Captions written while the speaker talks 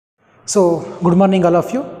So, good morning all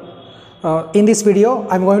of you. In this video,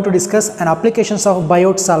 I am going to discuss an applications of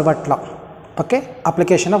biot-savart law. Okay,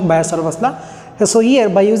 application of biot-savart law. So here,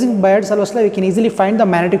 by using biot-savart law, we can easily find the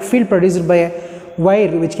magnetic field produced by a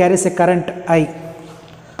wire which carries a current I.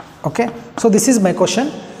 Okay, so this is my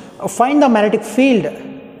question. Find the magnetic field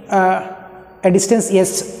a distance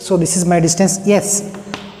S. So this is my distance S.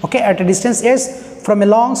 Okay, at a distance S from a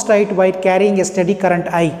long straight wire carrying a steady current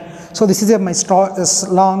I. So this is my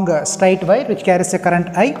long straight wire which carries a current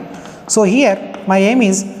I. So here my aim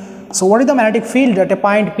is, so what is the magnetic field at a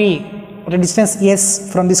point P at a distance S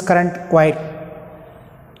from this current wire?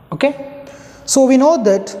 Okay. So we know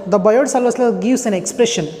that the biot-savart law gives an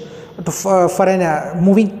expression for a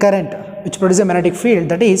moving current which produces a magnetic field,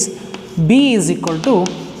 that is B is equal to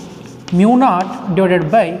mu naught divided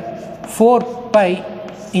by 4 pi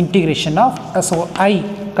integration of so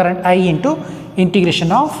I, current I, into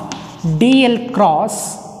integration of dl cross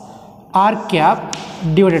r cap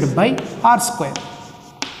divided by r square.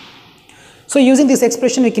 So using this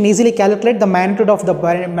expression we can easily calculate the magnitude of the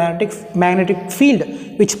magnetic field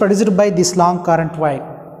which produced by this long current wire.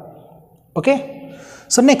 Okay.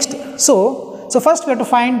 So next, so first we have to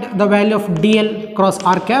find the value of dl cross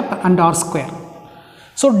r cap and r square.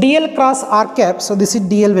 So dl cross r cap, so this is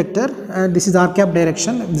dl vector and this is r cap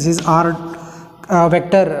direction, this is r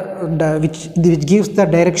vector which gives the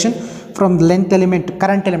direction from the length element,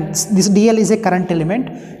 current element. This dl is a current element,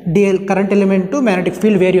 dl current element to magnetic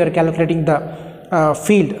field where you are calculating the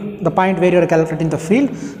field, the point where you are calculating the field.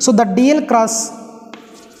 So the dl cross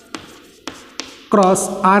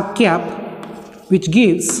r cap which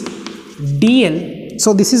gives dl,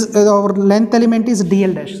 so this is our length element is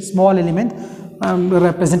dl dash, small element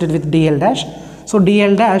represented with dl dash. So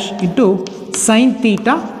dl dash into sin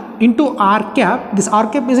theta into r cap. This r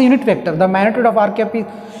cap is a unit vector. The magnitude of r cap is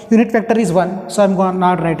unit vector is 1. So I am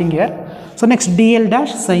not writing here. So next dl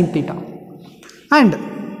dash sin theta, and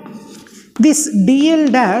this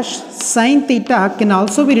dl dash sin theta can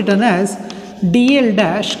also be written as dl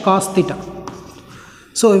dash cos theta.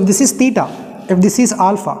 So if this is theta, if this is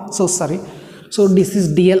alpha, so this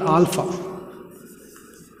is dl alpha.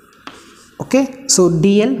 Okay, so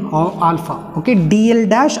dl or alpha. Okay, dl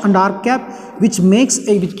dash and r cap which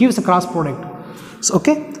gives a cross product. So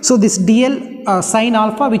okay, so this dl sin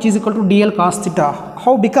alpha which is equal to dl cos theta.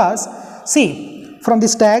 How? Because see from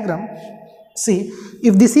this diagram, see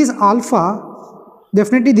if this is alpha,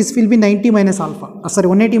 definitely this will be 90 minus alpha,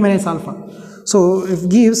 180 minus alpha. So it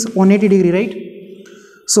gives 180 degree, right?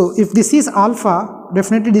 So if this is alpha,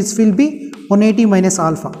 definitely this will be 180 minus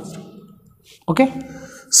alpha. Okay,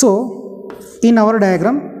 so in our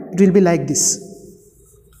diagram it will be like this.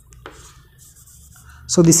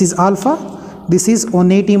 So this is alpha, this is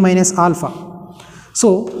 180 minus alpha.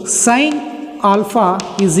 So sin alpha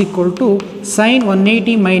is equal to sin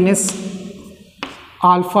 180 minus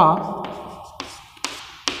alpha,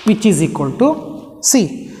 which is equal to,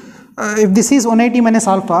 see, if this is 180 minus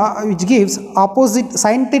alpha which gives opposite,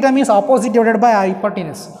 sin theta means opposite divided by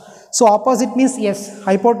hypotenuse. So opposite means S,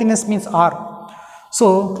 hypotenuse means R.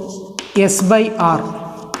 So S by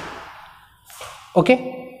R.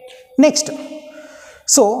 Okay. Next,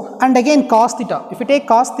 so and again cos theta. If you take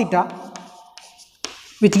cos theta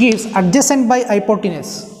which gives adjacent by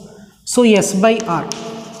hypotenuse, so S by R.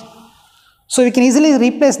 So we can easily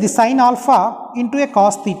replace the sin alpha into a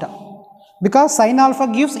cos theta, because sin alpha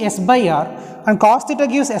gives S by R and cos theta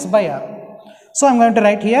gives S by R. So I am going to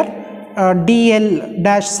write here dl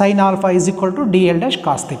dash sin alpha is equal to dl dash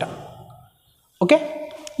cos theta. Okay.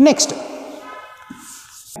 Next,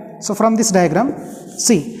 so from this diagram,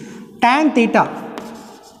 see, tan theta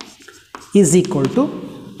is equal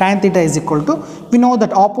to, we know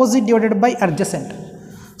that opposite divided by adjacent.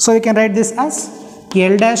 So we can write this as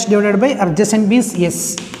L dash divided by adjacent means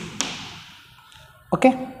S.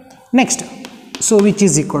 Okay. Next, so which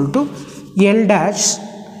is equal to L dash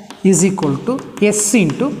is equal to S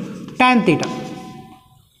into tan theta.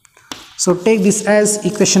 So take this as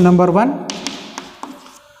equation number 1.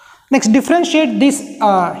 Next, differentiate this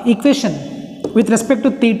equation with respect to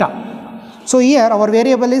theta. So here our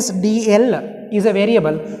variable is dl is a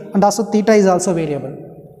variable and also theta is also variable.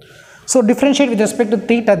 So differentiate with respect to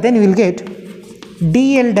theta, then you will get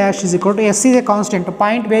dl dash is equal to S is a constant. The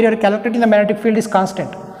point where you are calculating the magnetic field is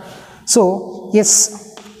constant. So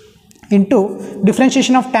S into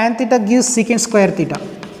differentiation of tan theta gives secant square theta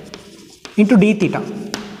into d theta.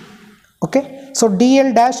 Okay. So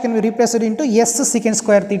dl dash can be replaced into S secant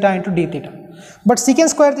square theta into d theta. But secant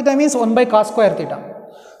square theta means 1 by cos square theta.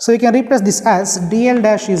 So you can replace this as dl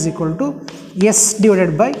dash is equal to S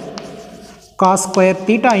divided by cos square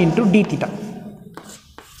theta into d theta.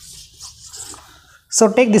 So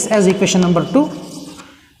take this as equation number 2,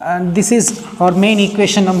 and this is our main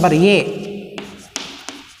equation number A.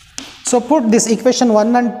 So put this equation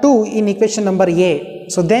 1 and 2 in equation number A.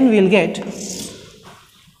 So then we will get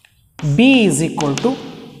B is equal to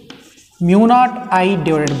mu naught I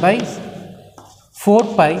divided by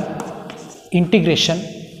 4 pi integration,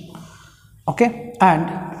 okay, and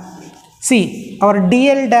see our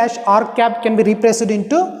dl dash r cap can be replaced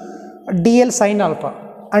into dl sin alpha,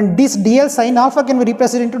 and this dl sin alpha can be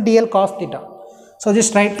replaced into dl cos theta. So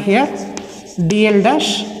just write here dl dash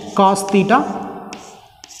cos theta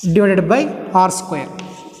divided by r square,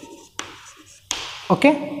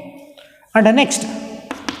 okay. And the next,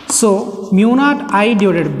 so mu naught I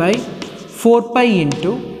divided by 4 pi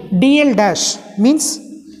into dl dash means,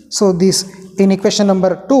 so this in equation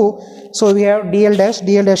number 2, so we have dl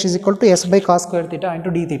dash is equal to s by cos square theta into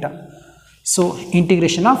d theta. So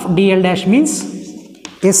integration of dl dash means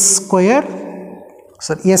s square,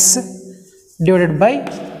 sorry, s divided by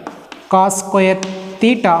cos square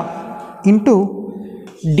theta into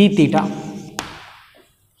d theta,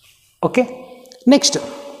 okay. Next,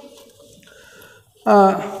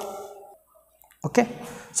 okay,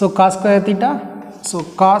 so cos square theta, so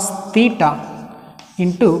cos theta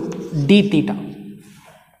into d theta,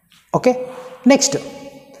 okay. Next,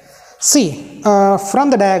 see from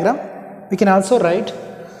the diagram we can also write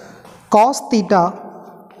cos theta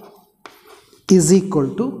is equal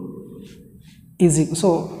to so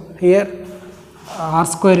here r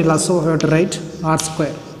square will also have to write r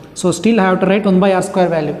square, so still I have to write 1 by r square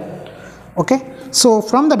value, okay. So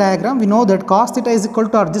from the diagram we know that cos theta is equal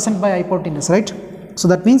to adjacent by hypotenuse, right? So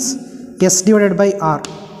that means s divided by r.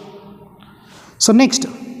 So next,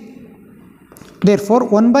 therefore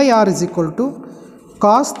 1 by r is equal to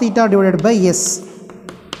cos theta divided by s,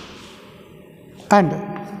 and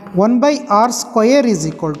 1 by r square is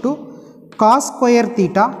equal to cos square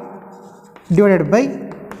theta divided by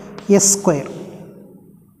s square.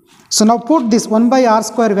 So now put this 1 by r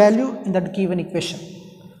square value in that given equation.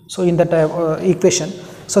 So in that equation,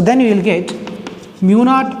 so then you will get mu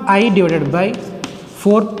naught I divided by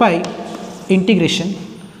 4 pi integration,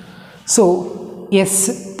 so s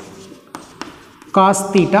cos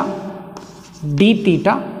theta d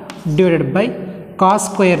theta divided by cos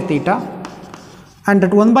square theta, and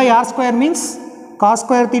that 1 by r square means cos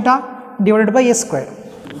square theta divided by s square,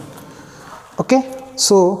 okay.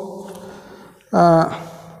 So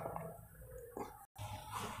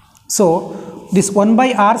so this 1 by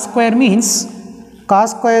r square means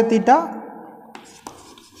cos square theta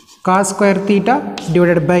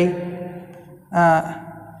divided by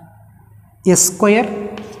s square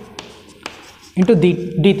into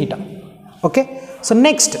d theta, okay. So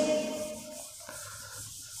next,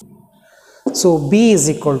 so b is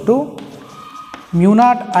equal to mu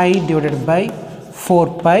naught I divided by 4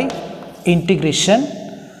 pi integration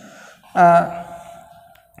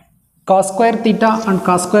cos square theta and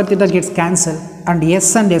cos square theta gets cancelled, and s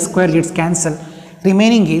square gets cancelled.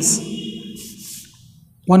 Remaining is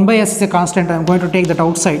 1 by s is a constant. I am going to take that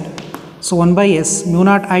outside. So 1 by s mu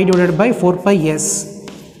naught I divided by 4 pi s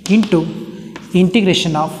into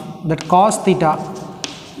integration of that cos theta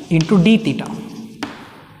into d theta,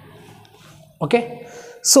 okay.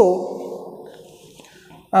 So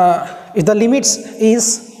if the limits is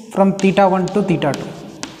from theta 1 to theta 2.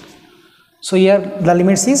 So here the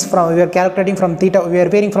limits is from, we are calculating from theta, we are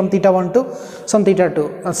varying from theta 1 to some theta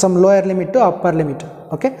 2, some lower limit to upper limit,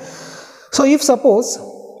 okay. So if suppose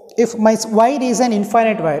if my wire is an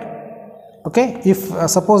infinite wire, okay, if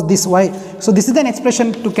suppose this wire, so this is an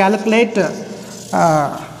expression to calculate the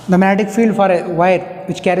magnetic field for a wire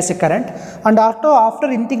which carries a current, and after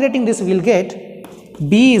integrating this we will get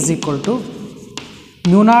B is equal to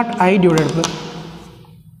mu naught I divided by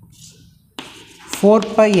 4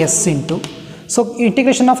 pi s into, so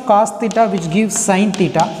integration of cos theta which gives sin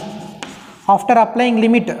theta, after applying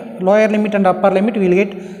limit, lower limit and upper limit, we will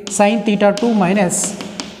get sin theta 2 minus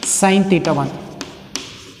sin theta 1.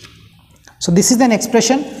 So this is an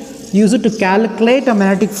expression used to calculate a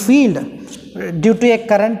magnetic field due to a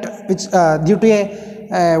current which due to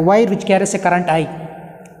a wire which carries a current I,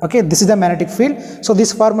 okay. This is the magnetic field. So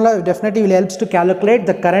this formula definitely will helps to calculate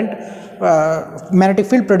the current magnetic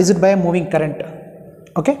field produced by a moving current,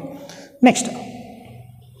 okay. Next,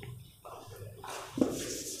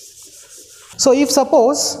 so if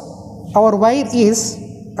suppose our wire is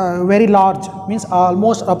very large, means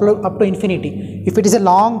almost up to infinity, if it is a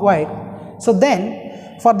long wire, so then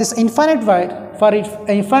for this infinite wire, for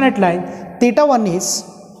infinite line, theta 1 is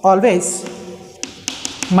always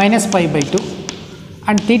minus pi by 2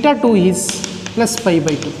 and theta 2 is plus pi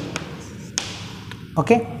by 2,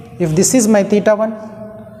 okay. if this is my theta 1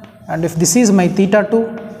 and if this is my theta 2,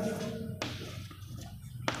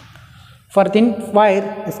 for thin wire,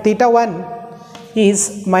 if theta 1 is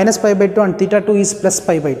minus pi by 2 and theta 2 is plus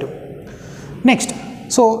pi by 2. Next,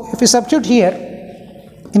 so if you substitute here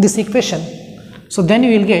in this equation, so then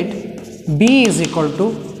you will get B is equal to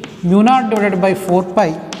mu naught divided by 4 pi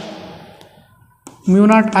mu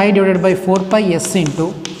naught I divided by 4 pi s into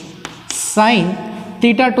sine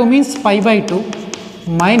theta 2 means pi by 2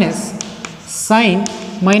 minus sine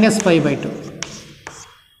minus pi by 2.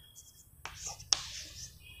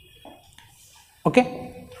 Okay.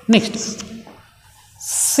 Next,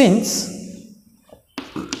 since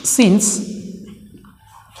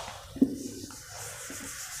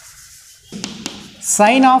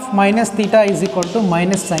sine of minus theta is equal to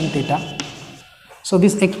minus sine theta, so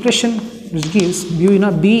this expression which gives B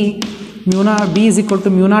is equal to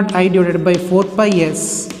mu naught I divided by 4 pi s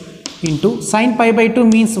into sine pi by 2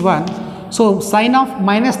 means 1, so sine of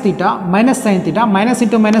minus theta minus sine theta, minus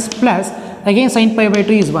into minus plus, again sine pi by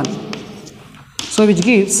 2 is 1, so which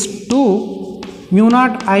gives 2 mu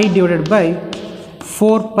naught I divided by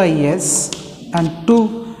 4 pi s and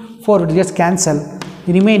 2 4 will just cancel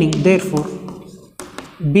remaining, therefore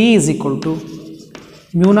B is equal to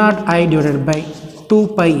mu naught I divided by 2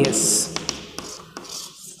 pi s.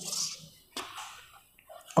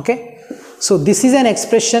 Okay, so this is an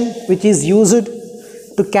expression which is used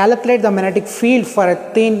to calculate the magnetic field for a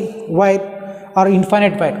thin wire or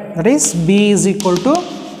infinite wire, that is B is equal to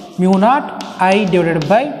mu naught I divided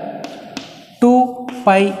by 2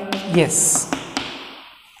 pi s.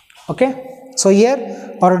 Okay, so here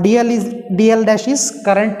our dl dash is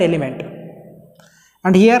current element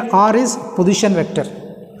and here R is position vector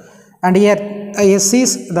and here S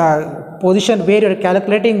is the position where you are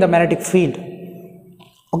calculating the magnetic field.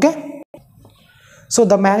 Okay, so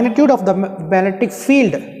the magnitude of the magnetic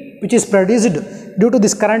field which is produced due to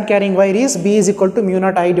this current carrying wire is B is equal to mu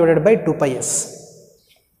naught I divided by 2 pi s.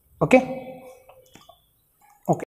 Okay.